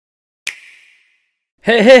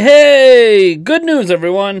Hey, hey, hey! Good news,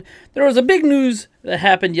 everyone. There was a big news that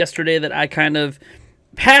happened yesterday that I kind of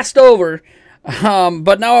passed over,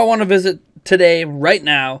 but now I want to visit today, right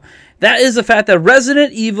now. That is the fact that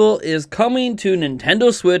Resident Evil is coming to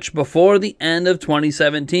Nintendo Switch before the end of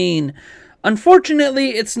 2017.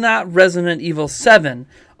 Unfortunately, it's not Resident Evil 7,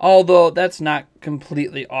 although that's not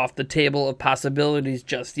completely off the table of possibilities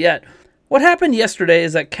just yet. What happened yesterday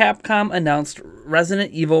is that Capcom announced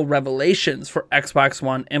Resident Evil Revelations for Xbox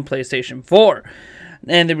One and PlayStation 4.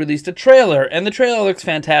 And they released a trailer, and the trailer looks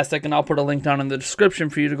fantastic, and I'll put a link down in the description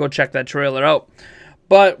for you to go check that trailer out.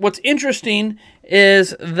 But what's interesting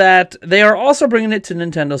is that they are also bringing it to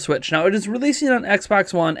Nintendo Switch. Now, it is releasing on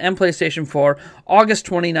Xbox One and PlayStation 4 August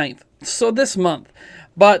 29th, so this month.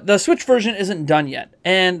 But the Switch version isn't done yet,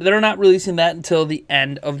 and they're not releasing that until the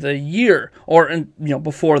end of the year, or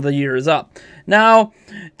before the year is up. Now,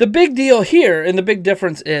 the big deal here, and the big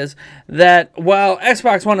difference is that while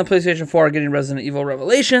Xbox One and PlayStation 4 are getting Resident Evil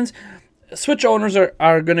Revelations, Switch owners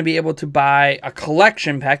are going to be able to buy a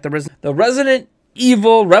collection pack, the Resident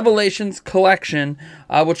Evil Revelations Collection,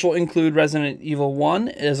 which will include Resident Evil 1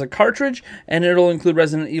 as a cartridge, and it'll include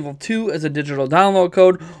Resident Evil 2 as a digital download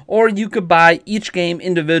code, or you could buy each game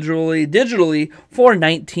individually, digitally, for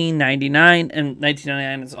 $19.99, and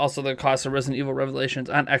 $19.99 is also the cost of Resident Evil Revelations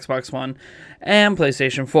on Xbox One and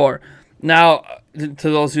PlayStation 4. Now, to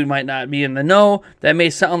those who might not be in the know, that may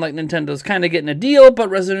sound like Nintendo's kind of getting a deal, but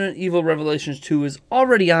Resident Evil Revelations 2 is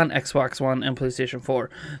already on Xbox One and PlayStation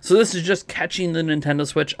 4. So this is just catching the Nintendo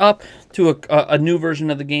Switch up to a new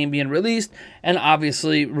version of the game being released, and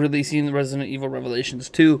obviously releasing Resident Evil Revelations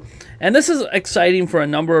 2. And this is exciting for a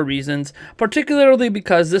number of reasons, particularly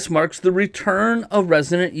because this marks the return of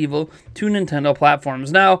Resident Evil to Nintendo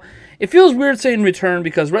platforms. Now, it feels weird saying return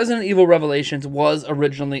because Resident Evil Revelations was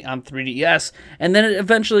originally on 3DS, and then it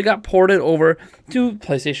eventually got ported over to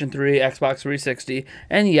PlayStation 3, Xbox 360,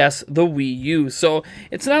 and yes, the Wii U. So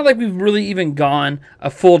it's not like we've really even gone a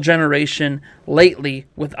full generation lately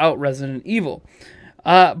without Resident Evil.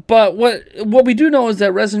 But what we do know is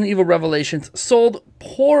that Resident Evil Revelations sold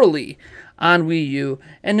poorly on Wii U,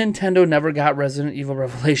 and Nintendo never got Resident Evil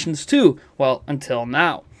Revelations 2, well, until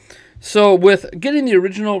now. So with getting the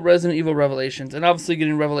original Resident Evil Revelations and obviously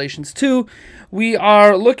getting Revelations 2, we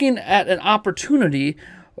are looking at an opportunity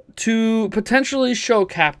to potentially show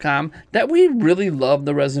Capcom that we really love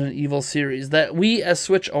the Resident Evil series, that we as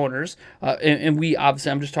Switch owners, and we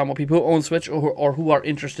obviously, I'm just talking about people who own Switch or who are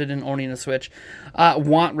interested in owning a Switch,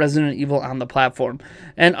 want Resident Evil on the platform.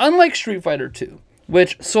 And unlike Street Fighter 2,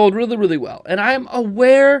 which sold really, really well, and I'm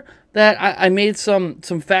aware that I made some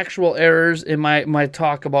factual errors in my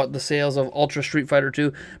talk about the sales of Ultra Street Fighter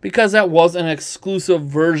 2, because that was an exclusive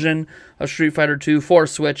version of Street Fighter 2 for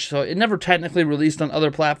Switch, so it never technically released on other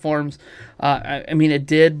platforms. I mean, it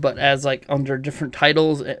did, but as like under different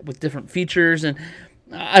titles with different features, and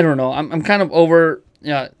I don't know. I'm kind of over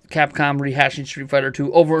Capcom rehashing Street Fighter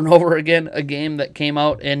 2 over and over again, a game that came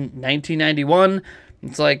out in 1991.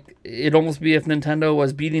 It's like, it'd almost be if Nintendo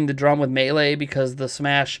was beating the drum with Melee because the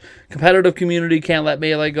Smash competitive community can't let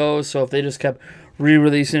Melee go, so if they just kept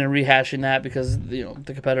re-releasing and rehashing that because, the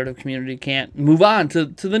competitive community can't move on to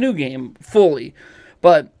the new game fully.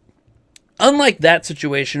 But unlike that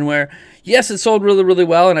situation where, yes, it sold really, really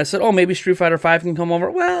well, and I said, oh, maybe Street Fighter V can come over.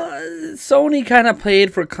 Well, Sony kind of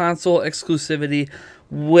played for console exclusivity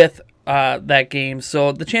with that game,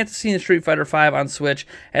 so the chance of seeing Street Fighter V on Switch,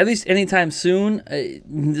 at least anytime soon,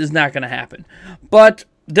 is not going to happen. But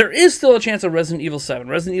there is still a chance of Resident Evil 7.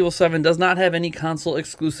 Resident Evil 7 does not have any console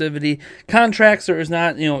exclusivity contracts. There is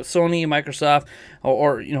not, Sony, Microsoft,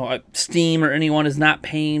 or Steam or anyone is not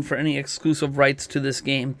paying for any exclusive rights to this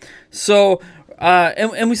game. So,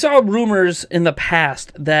 and we saw rumors in the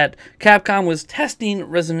past that Capcom was testing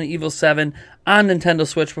Resident Evil 7 on Nintendo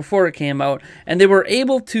Switch before it came out, and they were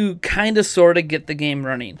able to kind of sort of get the game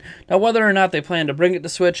running. Now, whether or not they plan to bring it to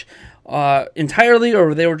Switch entirely,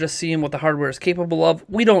 or they were just seeing what the hardware is capable of,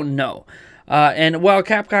 we don't know. And while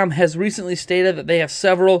Capcom has recently stated that they have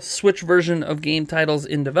several Switch version of game titles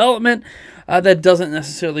in development, that doesn't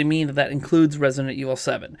necessarily mean that that includes Resident Evil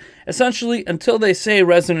 7. Essentially, until they say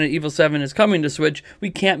Resident Evil 7 is coming to Switch,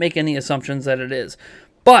 we can't make any assumptions that it is.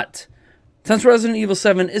 But since Resident Evil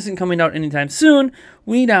 7 isn't coming out anytime soon,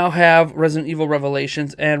 we now have Resident Evil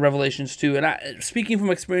Revelations and Revelations 2. And speaking from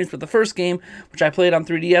experience with the first game, which I played on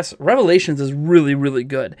 3DS, Revelations is really, really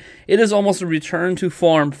good. It is almost a return to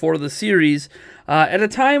form for the series. At a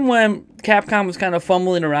time when Capcom was kind of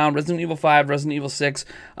fumbling around, Resident Evil 5, Resident Evil 6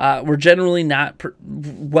 were generally not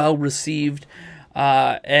well received.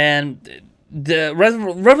 And the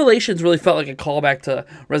Revelations really felt like a callback to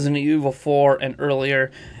Resident Evil 4 and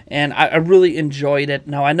earlier, and I really enjoyed it.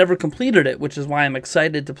 Now, I never completed it, which is why I'm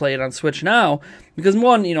excited to play it on Switch now, because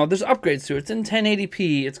one, there's upgrades to it. It's in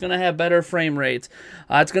 1080p, it's going to have better frame rates,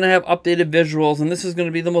 it's going to have updated visuals, and this is going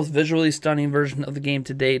to be the most visually stunning version of the game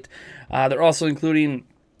to date. They're also including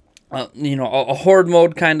a horde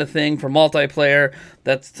mode kind of thing for multiplayer.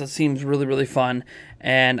 That seems really, really fun,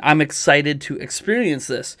 and I'm excited to experience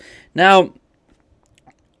this. Now,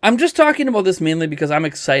 I'm just talking about this mainly because I'm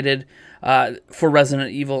excited for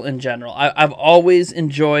Resident Evil in general. I've always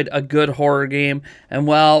enjoyed a good horror game, and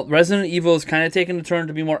while Resident Evil is kind of taking a turn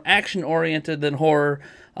to be more action-oriented than horror,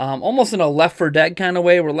 almost in a Left 4 Dead kind of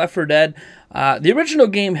way, where Left 4 Dead, the original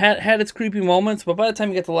game had its creepy moments, but by the time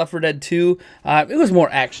you get to Left 4 Dead 2, it was more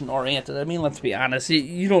action-oriented. I mean, let's be honest,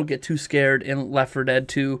 you don't get too scared in Left 4 Dead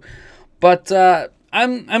 2, but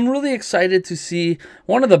I'm really excited to see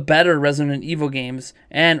one of the better Resident Evil games,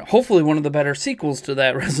 and hopefully one of the better sequels to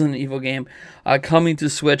that Resident Evil game, coming to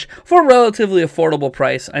Switch for a relatively affordable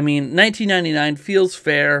price. I mean, $19.99 feels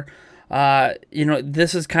fair.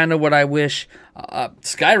 This is kind of what I wish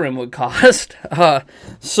Skyrim would cost.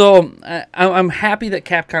 So I'm happy that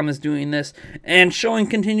Capcom is doing this and showing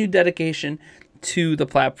continued dedication to the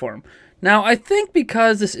platform. Now, I think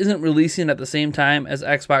because this isn't releasing at the same time as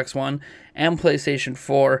Xbox One and PlayStation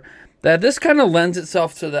 4, that this kind of lends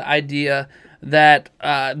itself to the idea that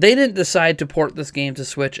they didn't decide to port this game to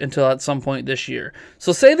Switch until at some point this year.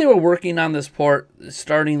 So say they were working on this port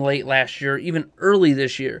starting late last year, even early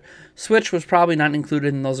this year. Switch was probably not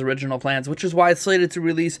included in those original plans, which is why it's slated to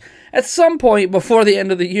release at some point before the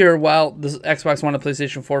end of the year, while the Xbox One and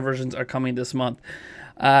PlayStation 4 versions are coming this month.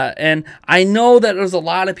 And I know that there's a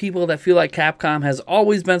lot of people that feel like Capcom has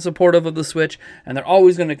always been supportive of the Switch, and they're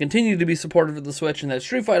always going to continue to be supportive of the Switch, and that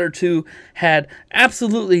Street Fighter 2 had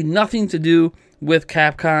absolutely nothing to do with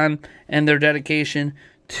Capcom and their dedication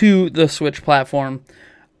to the Switch platform.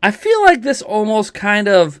 I feel like this almost kind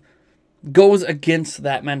of goes against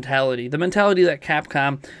that mentality. The mentality that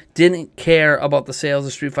Capcom didn't care about the sales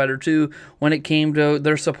of Street Fighter 2 when it came to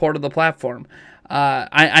their support of the platform.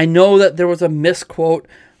 I know that there was a misquote,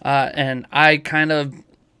 and I kind of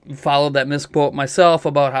followed that misquote myself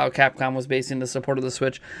about how Capcom was basing the support of the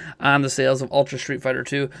Switch on the sales of Ultra Street Fighter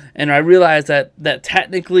 2, and I realized that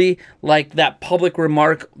technically, like, that public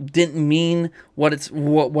remark didn't mean what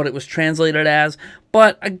it was translated as.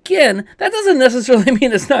 But again, that doesn't necessarily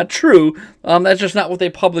mean it's not true. That's just not what they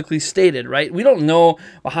publicly stated, right? We don't know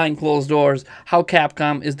behind closed doors how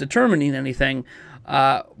Capcom is determining anything.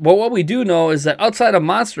 But what we do know is that outside of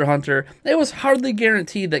Monster Hunter, it was hardly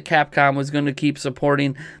guaranteed that Capcom was going to keep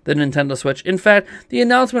supporting the Nintendo Switch. In fact, the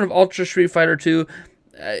announcement of Ultra Street Fighter 2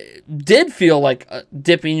 did feel like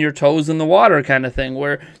dipping your toes in the water kind of thing,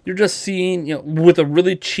 where you're just seeing, with a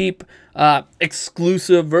really cheap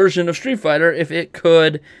exclusive version of Street Fighter, if it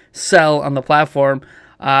could sell on the platform.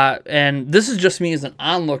 And this is just me as an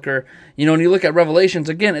onlooker. When you look at Revelations,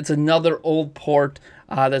 again, it's another old port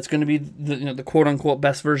that's going to be the quote-unquote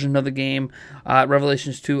best version of the game.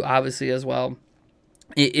 Revelations 2, obviously, as well.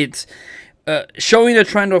 It's showing a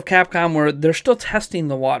trend of Capcom where they're still testing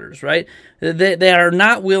the waters, right? They are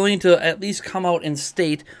not willing to at least come out and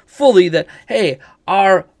state fully that, hey,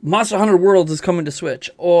 our Monster Hunter Worlds is coming to Switch,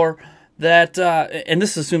 or that, and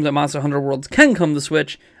this assumes that Monster Hunter Worlds can come to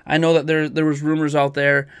Switch. I know that there was rumors out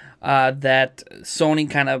there that Sony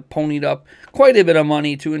kind of ponied up quite a bit of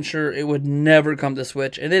money to ensure it would never come to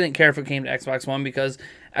Switch, and they didn't care if it came to Xbox One because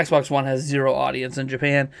Xbox One has zero audience in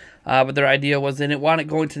Japan. But their idea was they didn't want it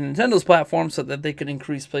going to Nintendo's platform so that they could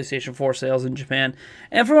increase PlayStation 4 sales in Japan.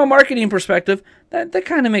 And from a marketing perspective, that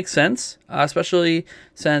kind of makes sense, especially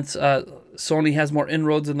since Sony has more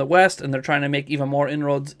inroads in the West, and they're trying to make even more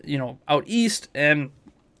inroads, out East, and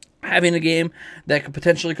having a game that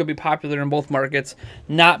could be popular in both markets,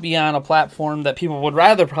 not be on a platform that people would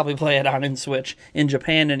rather probably play it on in Switch, in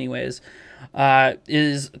Japan anyways,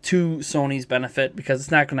 is to Sony's benefit, because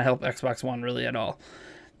it's not going to help Xbox One really at all.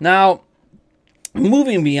 Now,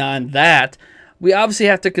 moving beyond that, we obviously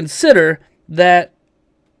have to consider that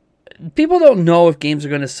people don't know if games are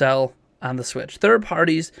going to sell on the Switch. Third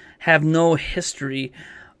parties have no history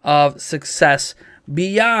of success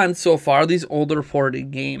beyond, so far, these older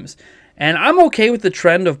ported games. And I'm okay with the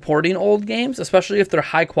trend of porting old games, especially if they're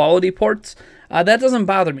high-quality ports. That doesn't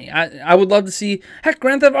bother me. I would love to see, heck,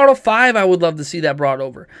 Grand Theft Auto 5, I would love to see that brought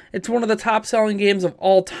over. It's one of the top-selling games of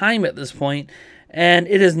all time at this point, and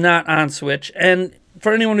it is not on Switch. And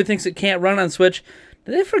for anyone who thinks it can't run on Switch,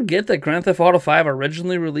 did they forget that Grand Theft Auto 5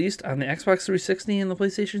 originally released on the Xbox 360 and the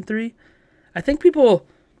PlayStation 3? I think people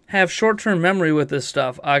have short-term memory with this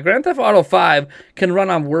stuff. Grand Theft Auto 5 can run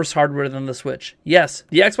on worse hardware than the Switch. Yes,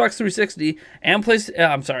 the Xbox 360 and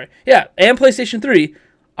and PlayStation 3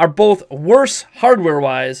 are both worse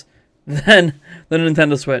hardware-wise than the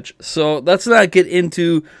Nintendo Switch. So let's not get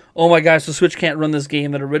into, oh my gosh, the Switch can't run this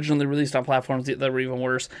game that originally released on platforms that were even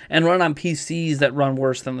worse, and run on PCs that run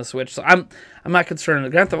worse than the Switch. So I'm not concerned. The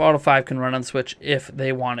Grand Theft Auto 5 can run on Switch if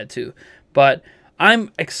they wanted to. But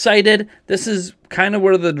I'm excited. This is kind of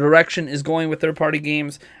where the direction is going with third-party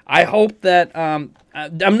games. I hope that I'm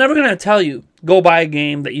never going to tell you go buy a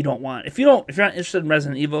game that you don't want. If you're not interested in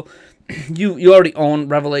Resident Evil, you already own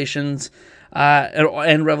Revelations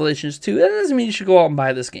and Revelations 2. That doesn't mean you should go out and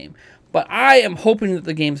buy this game. But I am hoping that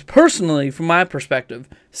the games, personally, from my perspective,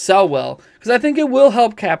 sell well, because I think it will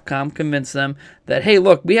help Capcom convince them that, hey,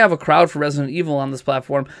 look, we have a crowd for Resident Evil on this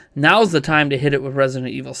platform. Now's the time to hit it with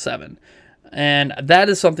Resident Evil 7. And that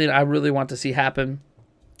is something I really want to see happen.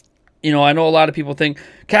 You know, I know a lot of people think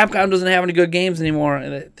Capcom doesn't have any good games anymore.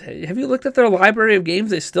 Have you looked at their library of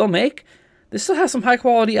games they still make? They still have some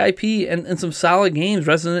high-quality IP and some solid games,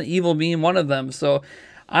 Resident Evil being one of them. So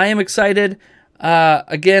I am excited.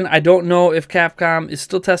 Again, I don't know if Capcom is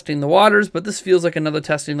still testing the waters, but this feels like another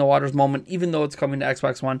testing the waters moment, even though it's coming to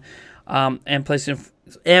Xbox One and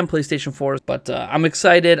PlayStation 4. But I'm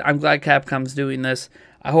excited. I'm glad Capcom's doing this.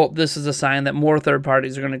 I hope this is a sign that more third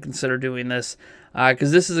parties are going to consider doing this,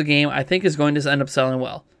 because this is a game I think is going to end up selling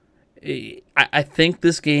well. I think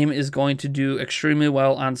this game is going to do extremely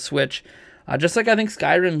well on Switch, just like I think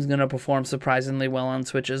Skyrim is going to perform surprisingly well on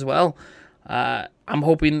Switch as well. I'm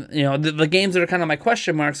hoping, you know, the games that are kind of my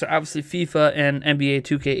question marks are obviously FIFA and NBA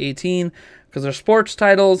 2K18, because they're sports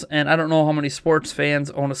titles, and I don't know how many sports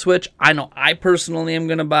fans own a Switch. I know I personally am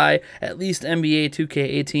going to buy at least NBA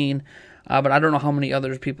 2K18, but I don't know how many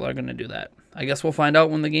other people are going to do that. I guess we'll find out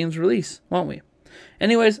when the games release, won't we?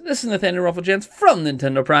 Anyways, this is Nathaniel Rufflegents from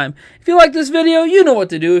Nintendo Prime. If you like this video, you know what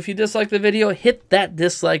to do. If you dislike the video, hit that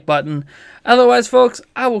dislike button. Otherwise, folks,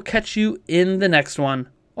 I will catch you in the next one.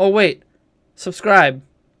 Oh, wait. Subscribe.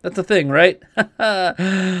 That's a thing, right?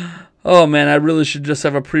 Oh, man, I really should just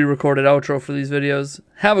have a pre-recorded outro for these videos.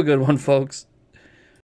 Have a good one, folks.